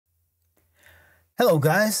Hello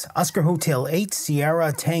guys, Oscar Hotel 8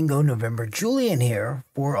 Sierra Tango November Julian here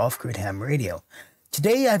for Off Grid Ham Radio.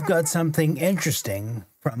 Today I've got something interesting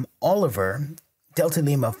from Oliver, Delta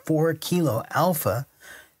Lima 4 Kilo Alpha,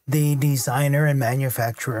 the designer and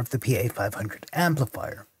manufacturer of the PA500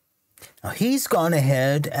 amplifier. Now he's gone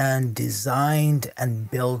ahead and designed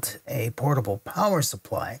and built a portable power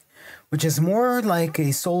supply, which is more like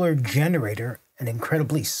a solar generator, an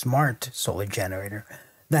incredibly smart solar generator,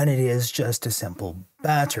 than it is just a simple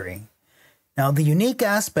battery. Now, the unique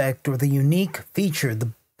aspect or the unique feature,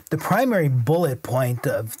 the primary bullet point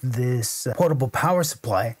of this portable power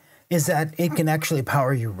supply is that it can actually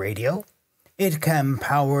power your radio, it can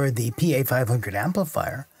power the PA500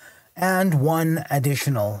 amplifier, and one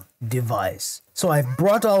additional device. So I've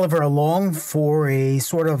brought Oliver along for a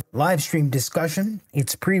sort of live stream discussion.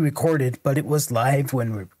 It's pre-recorded, but it was live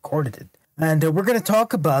when we recorded it. And we're going to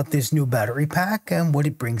talk about this new battery pack and what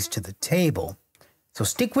it brings to the table. So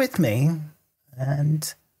stick with me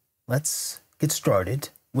and let's get started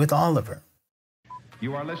with Oliver.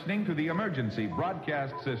 You are listening to the Emergency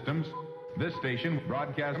Broadcast Systems. This station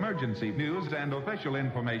broadcasts emergency news and official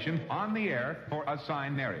information on the air for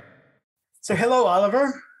assigned area. So hello,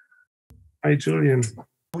 Oliver. Hi, Julian.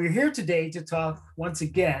 We're here today to talk once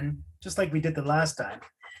again, just like we did the last time.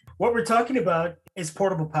 What we're talking about is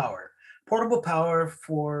portable power. Portable power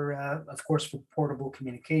for, of course, for portable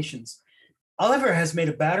communications. Oliver has made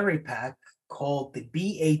a battery pack called the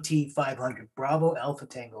BAT500, Bravo Alpha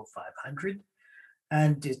Tango 500.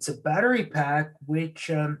 And it's a battery pack which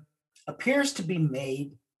appears to be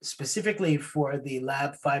made specifically for the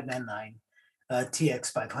Lab 599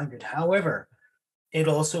 TX500. However, it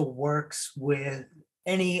also works with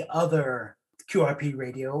any other QRP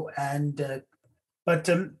radio. But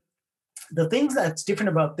the things that's different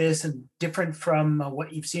about this and different from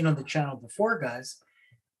what you've seen on the channel before, guys,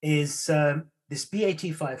 is this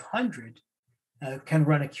BAT500 can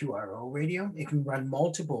run a QRO radio. It can run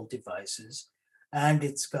multiple devices, and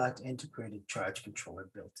it's got integrated charge controller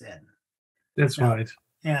built in. That's right.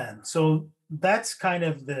 Yeah, so that's kind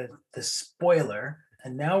of the spoiler.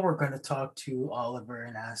 And now we're going to talk to Oliver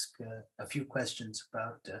and ask a few questions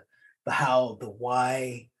about the how, the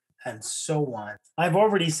why, and so on. I've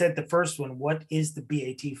already said the first one, what is the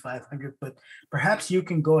BAT500? But perhaps you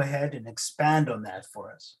can go ahead and expand on that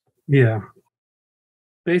for us. Yeah.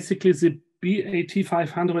 Basically, the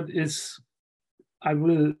BAT500 is, I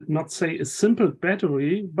will not say a simple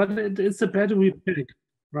battery, but it is a battery pack,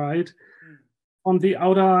 right? On the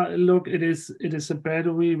outer look, it is a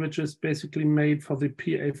battery which is basically made for the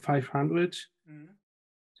PA500.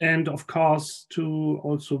 And of course, to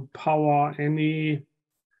also power any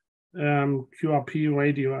QRP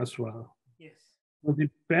radio as well. Yes. So the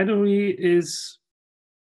battery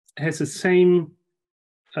has the same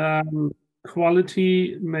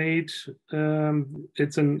quality made.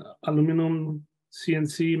 It's an aluminum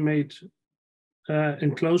CNC made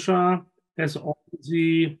enclosure, has all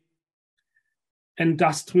the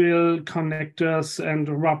industrial connectors and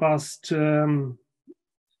rubbers.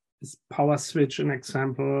 Power switch, an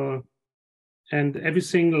example. And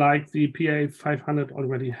everything like the PA500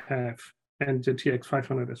 already have, and the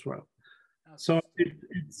TX500 as well. So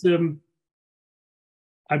it's,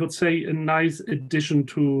 I would say, a nice addition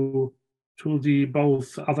to the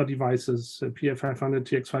both other devices, PA500,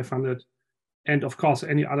 TX500, and of course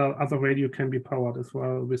any other radio can be powered as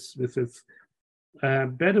well with this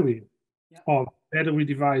battery or battery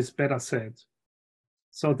device, better said.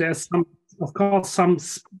 So there's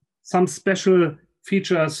some special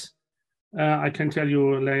features. I can tell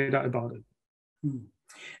you later about it.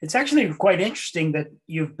 It's actually quite interesting that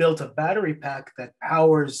you've built a battery pack that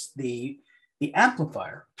powers the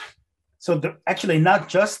amplifier. So actually not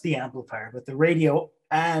just the amplifier, but the radio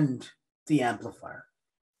and the amplifier.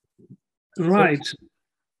 Right. So,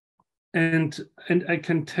 and I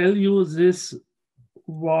can tell you this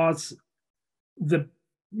was the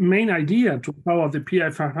main idea to power the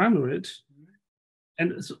PA500.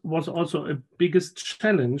 And it was also a biggest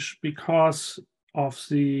challenge because of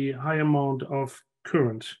the high amount of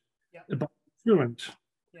current.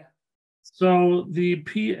 So the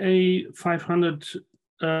PA500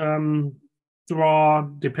 draw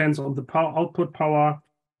depends on the output power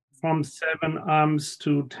from 7 amps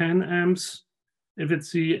to 10 amps. If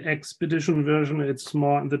it's the Expedition version, it's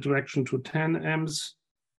more in the direction to 10 amps,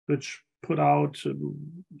 which put out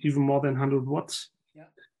even more than 100 watts.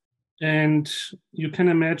 And you can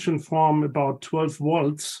imagine from about 12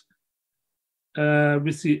 volts,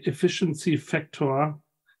 with the efficiency factor,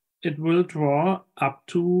 it will draw up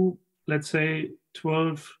to, let's say,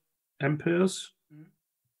 12 amperes,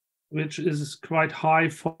 which is quite high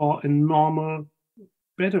for a normal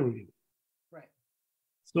battery. Right.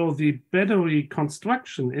 So the battery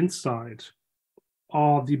construction inside,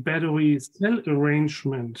 or the battery cell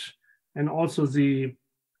arrangement, and also the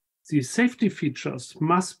safety features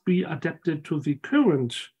must be adapted to the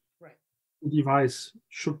current device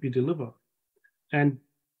should be delivered. And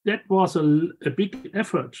that was a big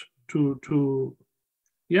effort to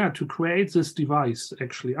create this device,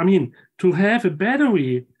 actually. I mean, to have a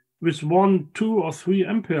battery with 1, 2, or 3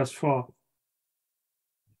 amperes for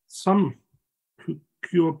some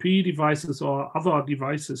QRP devices or other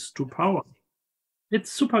devices to power,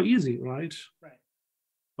 it's super easy, right? Right.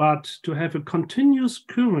 But to have a continuous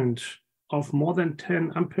current of more than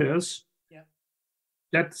 10 amperes,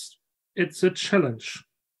 it's a challenge.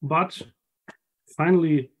 But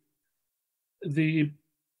finally, the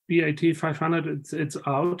PA500, it's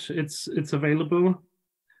out, it's available,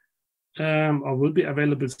 or will be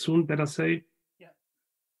available soon, better say.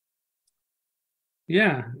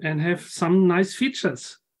 Yeah, and have some nice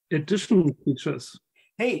features, additional features.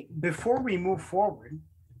 Hey, before we move forward,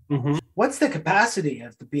 what's the capacity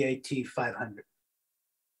of the PA500?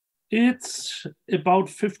 It's about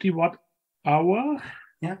 50 watt hour.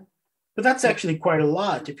 Yeah, but that's actually quite a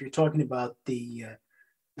lot if you're talking about the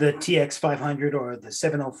TX500 or the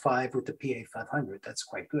 705 with the PA500. That's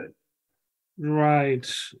quite good. Right.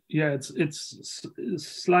 Yeah, it's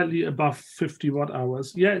slightly above 50 watt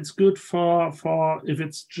hours. Yeah, it's good for if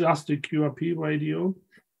it's just a QRP radio.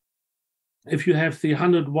 If you have the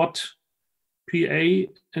 100 watt PA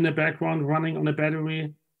in the background running on a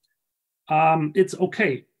battery, it's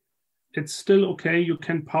okay. It's still okay. You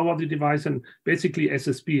can power the device, and basically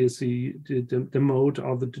SSB is the mode,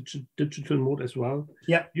 or the digital mode as well.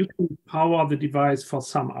 Yeah, you can power the device for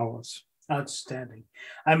some hours. Outstanding.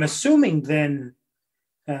 I'm assuming then,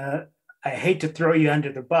 I hate to throw you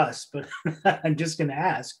under the bus, but I'm just going to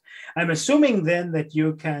ask. I'm assuming then that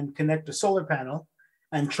you can connect a solar panel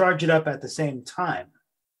and charge it up at the same time.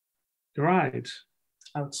 Right.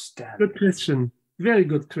 Outstanding. Good question. Very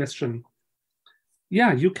good question.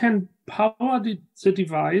 Yeah, you can power the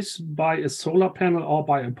device by a solar panel or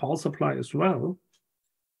by a power supply as well.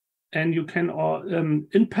 And you can,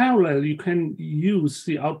 in parallel, you can use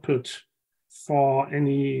the output for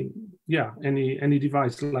any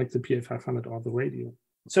device like the PA500 or the radio.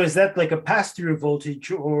 So is that like a pass-through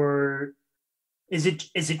voltage, or is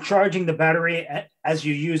it charging the battery as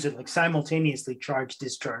you use it, like simultaneously charge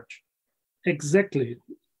discharge? Exactly.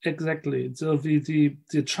 So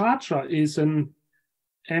the charger is an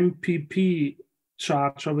MPPT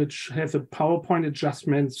charger, which has a power point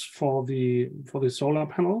adjustments for the solar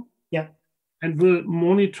panel. Yeah, and will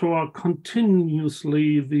monitor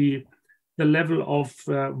continuously the level of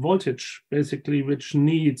voltage, basically, which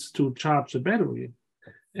needs to charge the battery.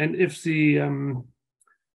 And if the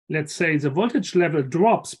let's say the voltage level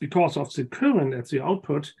drops because of the current at the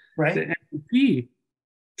output, the MPPT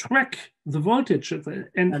track the voltage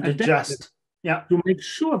and adjust to make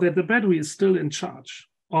sure that the battery is still in charge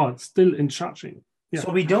or still in charging. Yeah.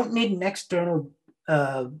 So we don't need an external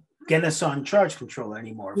Genason charge controller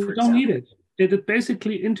anymore. We don't need it. It is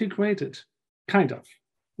basically integrated, kind of.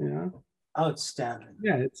 Yeah. Outstanding.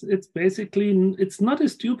 Yeah, it's basically, it's not a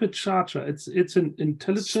stupid charger. It's an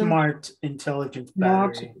intelligent, smart, intelligent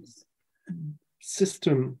battery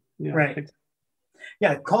system. Yeah. Right.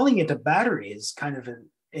 Yeah, calling it a battery is kind of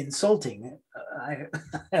insulting. I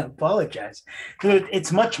apologize.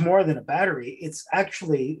 It's much more than a battery. It's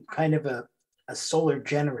actually kind of a solar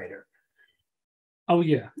generator. Oh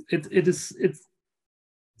yeah, it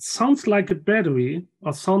sounds like a battery,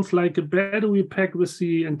 or sounds like a battery pack with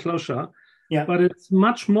the enclosure. Yeah. But it's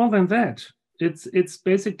much more than that. It's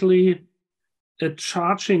basically a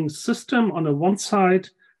charging system on the one side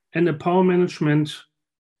and a power management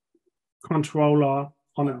controller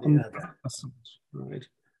on the other side, right?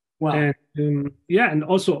 Wow. And and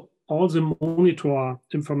also all the monitor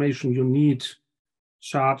information you need,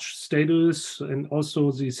 charge status, and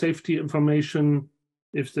also the safety information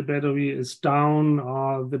if the battery is down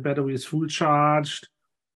or the battery is full charged.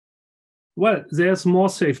 Well, there's more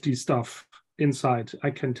safety stuff inside,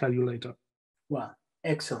 I can tell you later. Wow,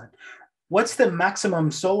 excellent. What's the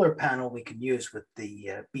maximum solar panel we can use with the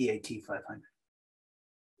BAT500?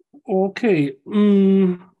 Okay,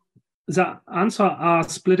 the answer are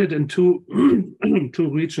split in two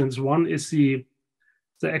regions. One is the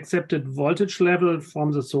accepted voltage level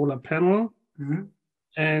from the solar panel. Mm-hmm.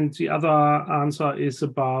 And the other answer is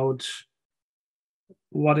about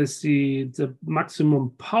what is the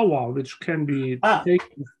maximum power which can be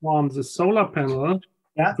taken from the solar panel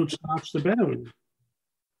to charge the battery.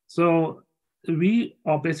 So we,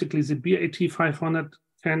 or basically the BAT500,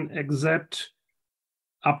 can accept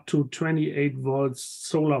up to 28 volts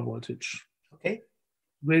solar voltage. Okay.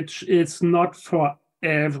 Which is not for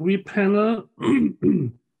every panel,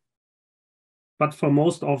 but for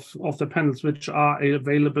most of the panels which are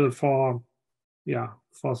available for,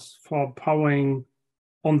 for powering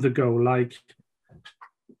on the go, like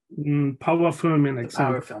power film in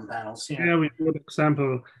example. Power film panels, yeah. Very good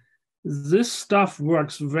example. This stuff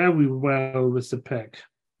works very well with the pack,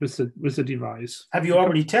 with the device. Have you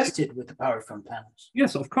already tested with the power film panels?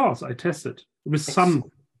 Yes, of course, I tested with some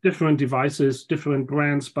different devices, different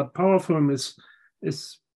brands, but power film is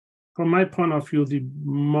from my point of view the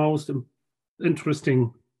most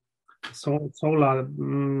interesting solar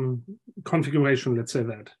configuration, let's say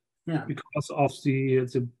that. Yeah. Because of the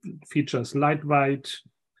features, lightweight,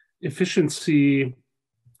 efficiency,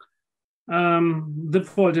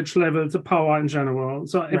 the voltage level, the power in general.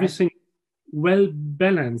 So everything well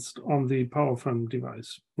balanced on the power film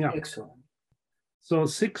device. Yeah. Excellent. So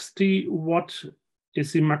 60 watt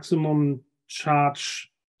is the maximum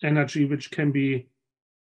charge energy which can be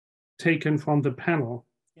taken from the panel.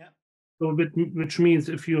 Yeah. So which means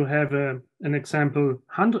if you have an example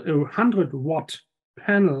 100 watt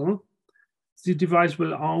panel, the device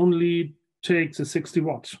will only take the 60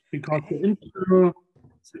 watt because the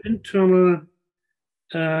internal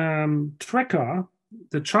tracker,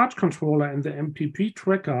 the charge controller and the MPPT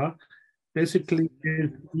tracker basically is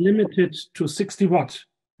limited to 60 watt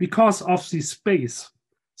because of the space.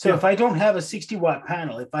 So if I don't have a 60 watt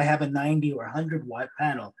panel, if I have a 90 or 100 watt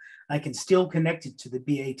panel, I can still connect it to the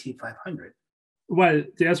BAT500. Well,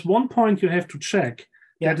 there's one point you have to check.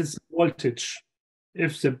 That is voltage.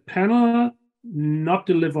 If the panel not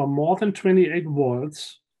deliver more than 28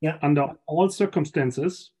 volts under all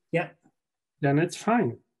circumstances, then it's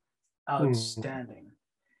fine. Outstanding.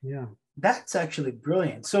 Yeah. That's actually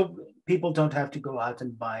brilliant. So people don't have to go out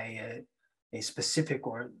and buy a specific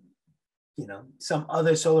or some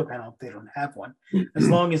other solar panel if they don't have one, as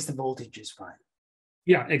long as the voltage is fine.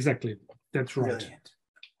 Yeah, exactly. That's right. Brilliant.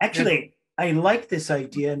 Actually, I like this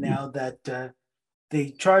idea now that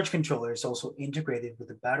the charge controller is also integrated with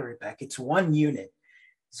the battery pack. It's one unit.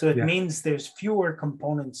 So it means there's fewer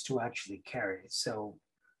components to actually carry. So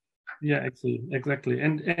yeah, exactly.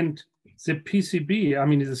 And the PCB, I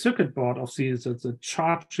mean, the circuit board of the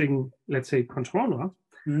charging, let's say, controller,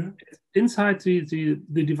 inside the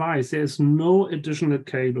device, there's no additional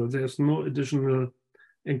cable. There's no additional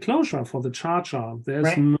enclosure for the charger.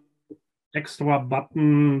 There's no extra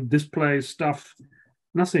button, display stuff.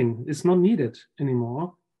 Nothing. It's not needed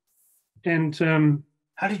anymore. And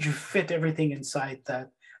how did you fit everything inside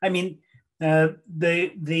that? I mean, the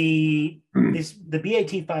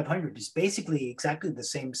BAT500 is basically exactly the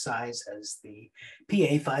same size as the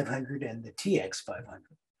PA500 and the TX500.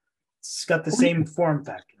 It's got the same form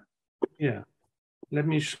factor. Yeah. Let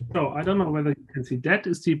me show. I don't know whether you can see. That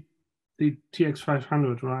is the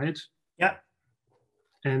TX500, right? Yeah.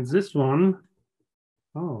 And this one,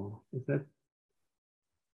 is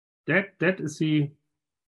that is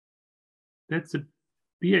that's the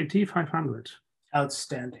BAT500.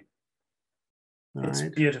 Outstanding. Right. It's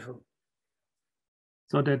beautiful.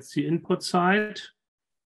 So that's the input side.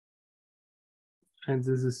 And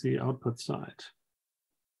this is the output side.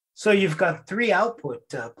 So you've got 3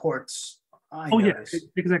 output ports. Yes,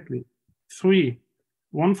 exactly. 3.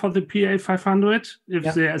 One for the PA500,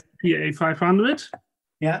 if there's PA500.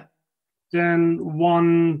 Yeah. Then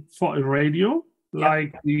one for a radio,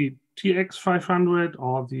 like the TX500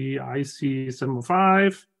 or the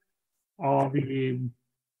IC705 or the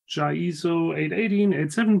JISO 818,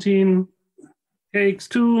 817,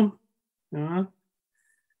 KX2. Yeah.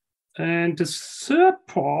 And the third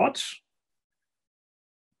port,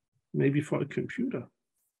 maybe for a computer.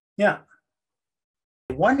 Yeah.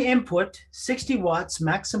 1 input, 60 watts,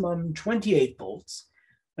 maximum 28 volts.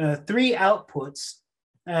 3 outputs.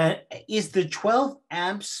 Is the 12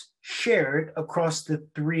 amps shared across the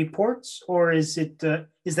 3 ports, or is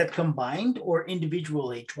that combined or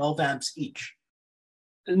individually 12 amps each?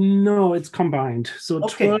 No, it's combined. So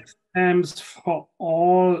 12 amps for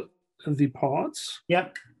all the ports.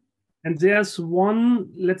 Yep. And there's one,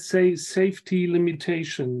 let's say, safety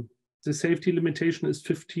limitation. The safety limitation is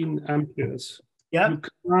 15 amperes. Yeah. You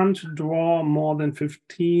can't draw more than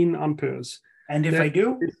 15 amperes. And if I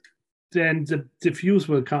do? Then the fuse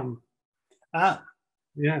will come. Ah.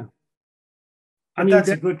 Yeah. I mean, that's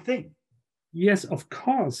a good thing. Yes, of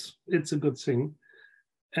course. It's a good thing.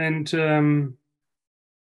 And,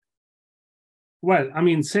 well, I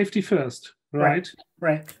mean, safety first, right?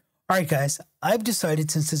 Right. All right, guys. I've decided,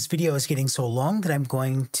 since this video is getting so long, that I'm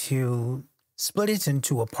going to split it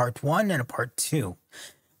into a part 1 and a part 2.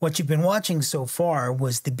 What you've been watching so far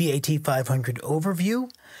was the BAT500 overview,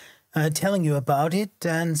 telling you about it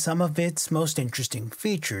and some of its most interesting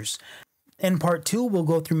features. In part 2, we'll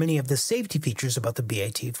go through many of the safety features about the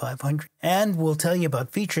BAT500, and we'll tell you about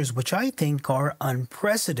features which I think are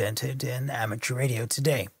unprecedented in amateur radio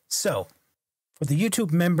today. So, for the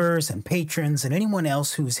YouTube members and patrons and anyone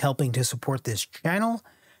else who's helping to support this channel,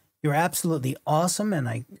 you're absolutely awesome, and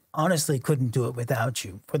I honestly couldn't do it without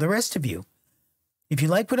you. For the rest of you, if you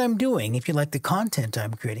like what I'm doing, if you like the content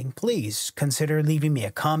I'm creating, please consider leaving me a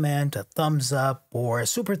comment, a thumbs up, or a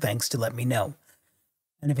super thanks to let me know.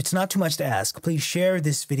 And if it's not too much to ask, please share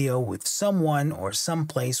this video with someone or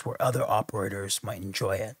someplace where other operators might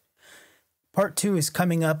enjoy it. Part 2 is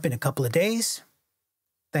coming up in a couple of days.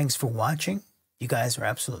 Thanks for watching. You guys are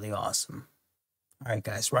absolutely awesome. All right,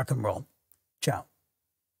 guys, rock and roll. Ciao.